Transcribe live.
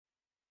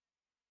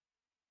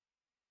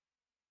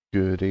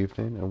Good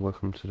evening and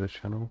welcome to the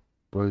channel.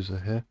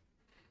 Brozar here.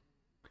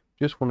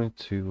 Just wanted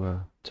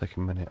to take a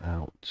minute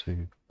out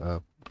to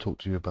talk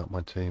to you about my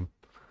team.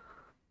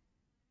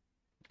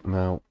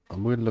 Now,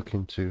 we're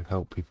looking to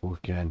help people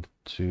again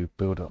to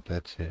build up their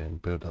tier and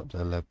build up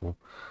their level.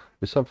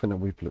 It's something that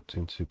we've looked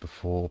into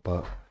before,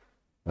 but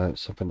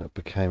it's something that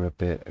became a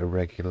bit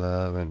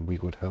irregular and we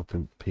would help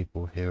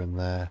people here and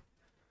there.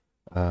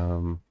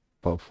 But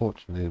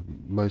unfortunately,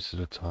 most of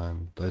the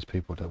time, those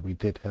people that we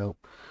did help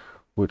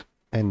would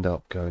end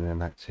up going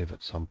inactive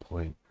at some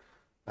point,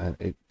 and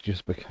it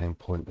just became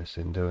pointless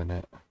in doing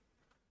it.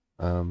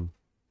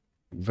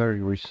 Very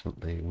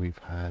recently, we've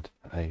had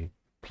a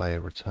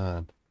player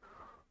return,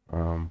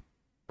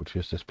 which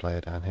is this player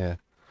down here.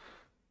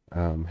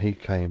 He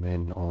came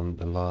in on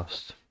the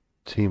last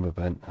team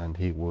event, and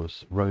he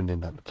was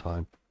Ronin at the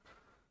time.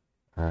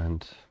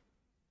 And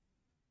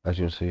as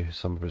you can see,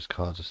 some of his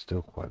cards are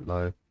still quite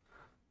low.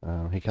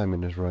 He came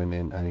in as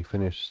Ronin, and he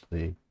finished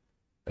the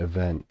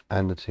event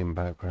and the team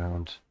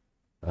background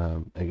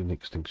in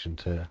Extinction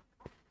tier.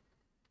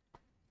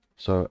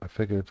 So I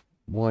figured,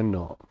 why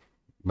not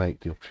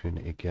make the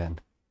opportunity again?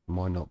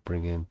 Why not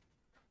bring in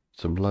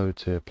some low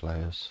tier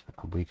players,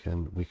 and we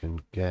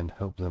can again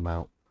help them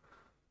out.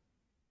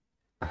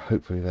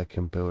 Hopefully they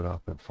can build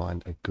up and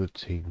find a good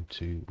team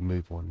to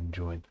move on and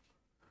join.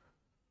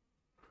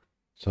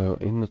 So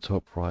in the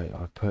top right,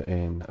 I put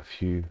in a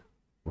few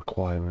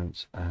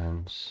requirements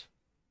and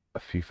a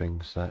few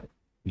things that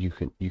you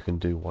can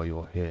do while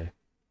you're here.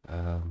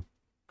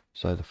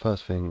 So the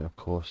first thing, of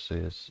course,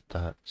 is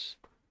that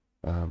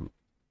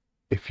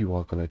if you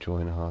are going to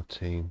join our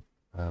team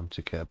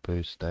to get a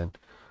boost, then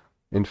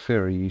in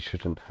theory you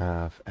shouldn't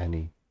have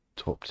any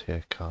top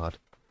tier card.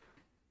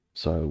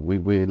 So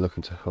we're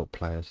looking to help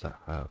players that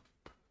have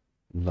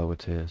lower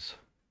tiers.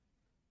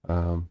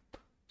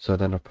 So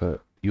then I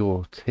put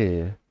your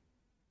tier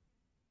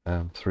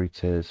 3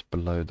 tiers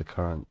below the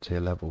current tier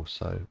level.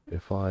 So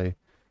if I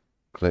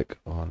click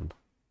on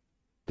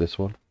this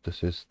one,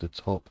 this is the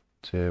top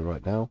tier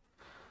right now,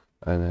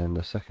 and then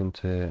the second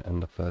tier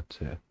and the third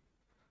tier.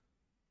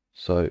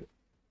 So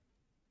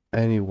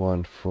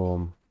anyone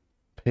from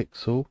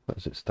Pixel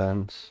as it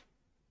stands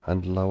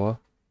and lower,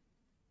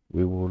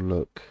 we will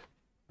look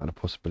at the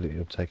possibility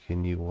of taking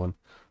a new one,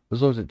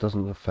 as long as it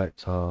doesn't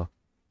affect our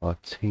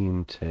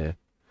team tier.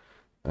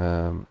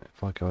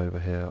 If I go over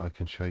here, I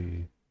can show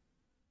you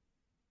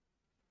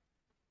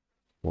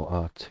what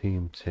our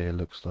team tier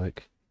looks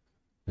like.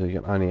 So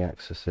you can only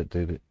access it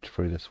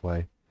through this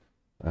way.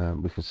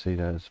 We can see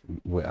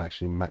we're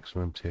actually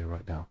maximum tier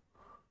right now.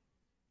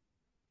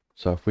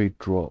 So if we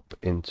drop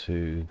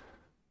into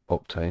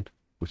Octane,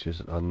 which is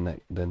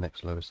the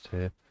next lowest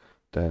tier,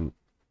 then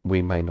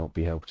we may not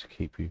be able to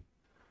keep you.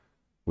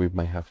 We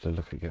may have to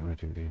look at getting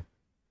rid of you.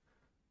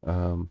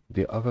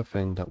 The other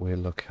thing that we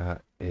look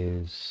at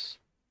is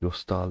your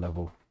star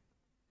level.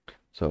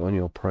 So on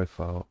your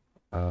profile,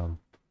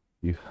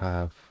 you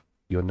have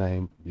your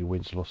name, your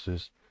wins,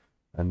 losses,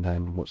 and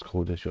then what's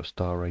called as your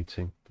star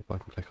rating. If I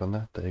can click on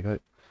that, there you go.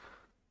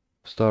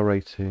 Star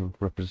rating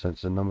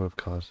represents the number of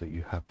cards that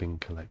you have been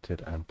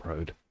collected and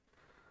pro'd.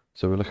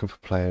 So we're looking for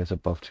players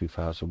above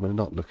 2,000. We're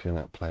not looking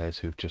at players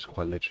who've just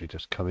quite literally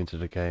just come into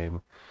the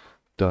game,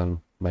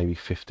 done maybe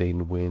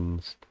 15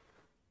 wins,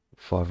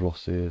 5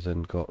 losses,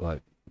 and got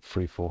like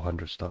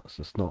 300-400 stars.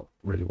 That's not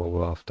really what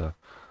we're after.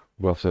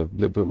 We're after a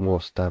little bit more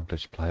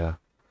established player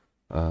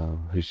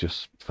who's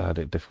just found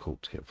it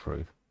difficult to get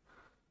through.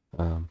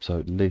 So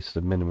at least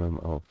a minimum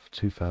of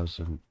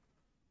 2,000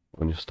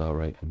 on your star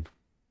rating.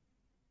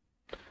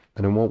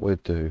 And then what we'll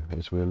do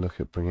is we'll look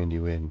at bringing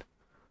you in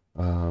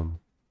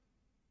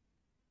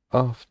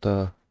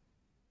after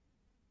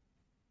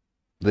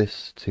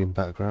this team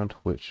background,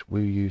 which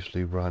we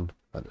usually run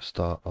at the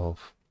start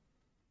of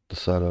the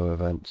solo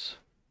events.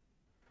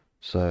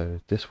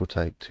 So this will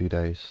take 2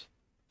 days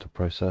to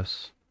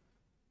process.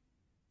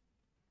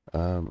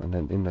 And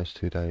then in those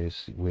 2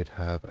 days, we'd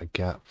have a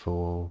gap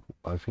for,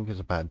 I think it's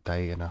about a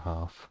day and a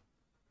half.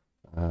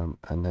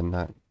 And then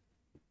that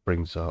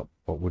brings up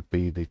what would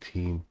be the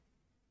team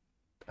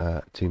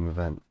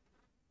event,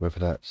 whether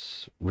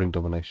that's ring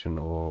domination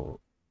or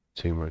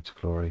team road to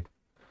glory.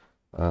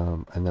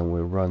 And then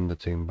we'll run the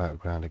team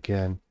background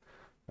again,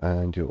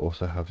 and you'll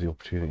also have the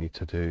opportunity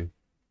to do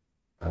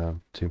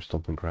team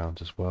stomping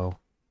grounds as well.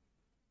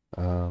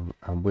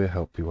 And we'll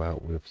help you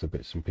out with the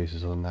bits and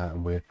pieces on that,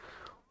 and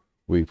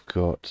we've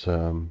got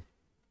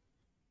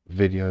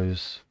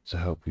videos to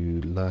help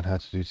you learn how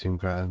to do team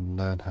ground,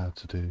 learn how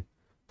to do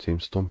team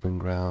stomping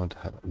ground,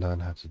 learn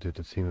how to do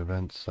the team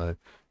events. So you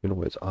can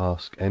always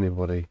ask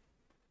anybody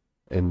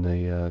in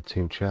the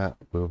team chat.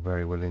 We're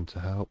very willing to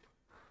help.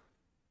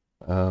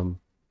 The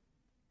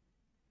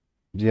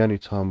only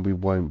time we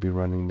won't be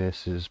running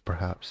this is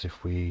perhaps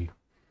if we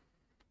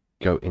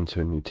go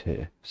into a new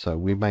tier. So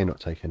we may not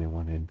take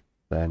anyone in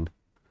then.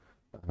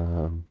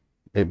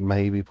 It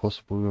may be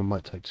possible we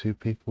might take 2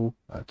 people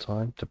at a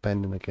time,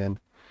 depending again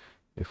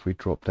if we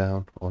drop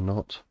down or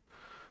not.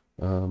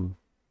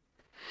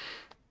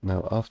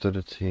 Now, after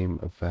the team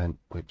event,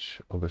 which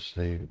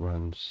obviously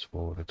runs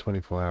for the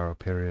 24-hour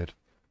period,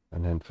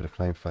 and then for the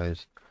claim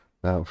phase,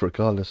 now,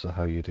 regardless of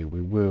how you do,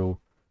 we will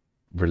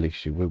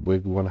release you. We're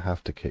going to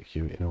have to kick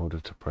you in order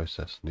to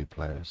process new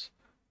players.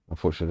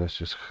 Unfortunately, that's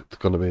just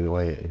going to be the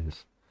way it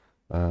is.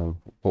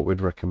 What we'd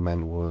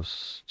recommend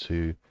was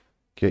to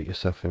get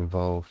yourself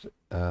involved.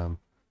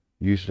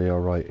 Usually I'll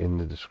write in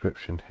the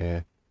description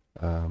here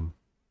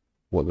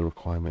what the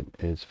requirement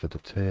is for the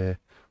tier,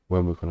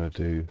 when we're going to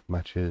do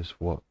matches,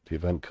 what the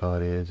event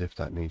card is, if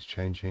that needs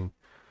changing.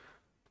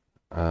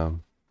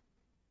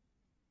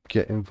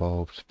 Get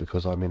involved,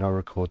 because I mean I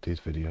record these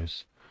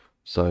videos,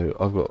 so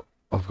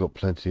I've got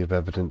plenty of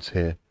evidence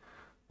here.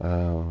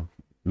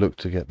 Look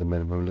to get the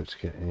minimum, look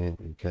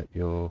to get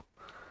your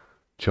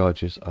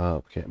charges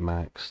up, get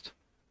maxed,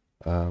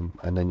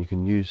 and then you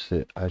can use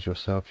it as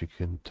yourself. You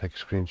can take a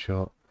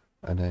screenshot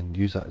and then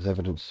use that as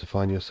evidence to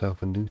find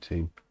yourself a new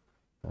team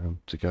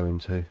to go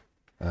into,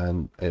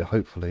 and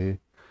hopefully,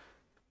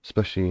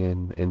 especially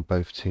in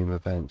both team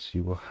events,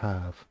 you will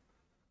have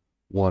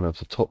one of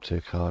the top tier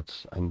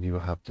cards and you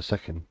will have the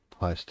second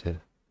highest tier.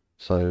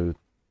 So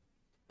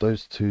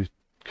those two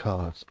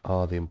cards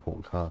are the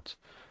important cards.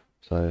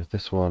 So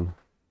this one,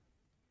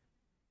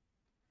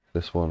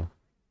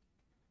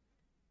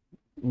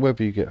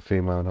 whether you get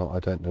female or not, I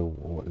don't know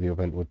what the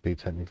event would be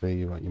technically.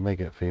 You may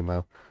get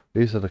female.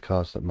 These are the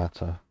cards that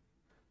matter.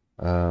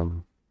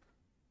 The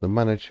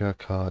manager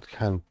card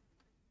can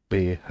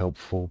be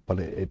helpful, but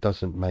it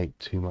doesn't make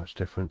too much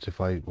difference. If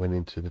I went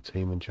into the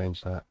team and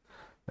changed that,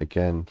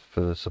 again,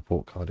 for the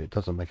support card, it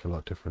doesn't make a lot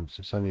of difference.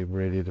 It's only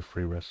really the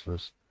free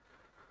wrestlers.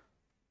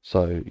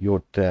 So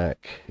your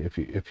deck,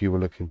 if you were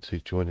looking to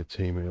join a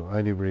team, it will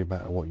only really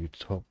matter what your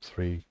top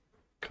 3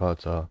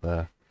 cards are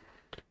there.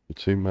 Your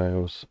 2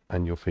 males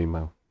and your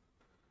female.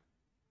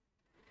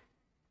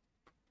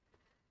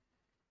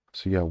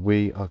 So yeah,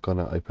 we are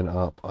gonna open it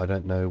up. I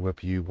don't know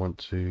whether you want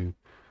to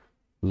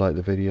like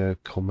the video,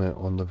 comment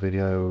on the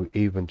video,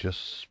 even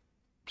just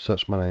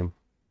search my name,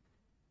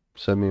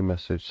 send me a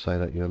message, say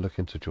that you're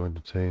looking to join the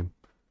team,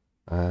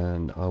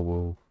 and I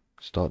will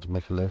start to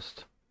make a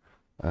list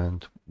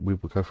and we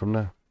will go from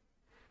there.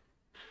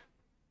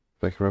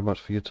 Thank you very much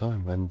for your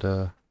time,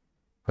 and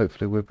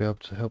hopefully we'll be able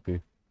to help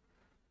you.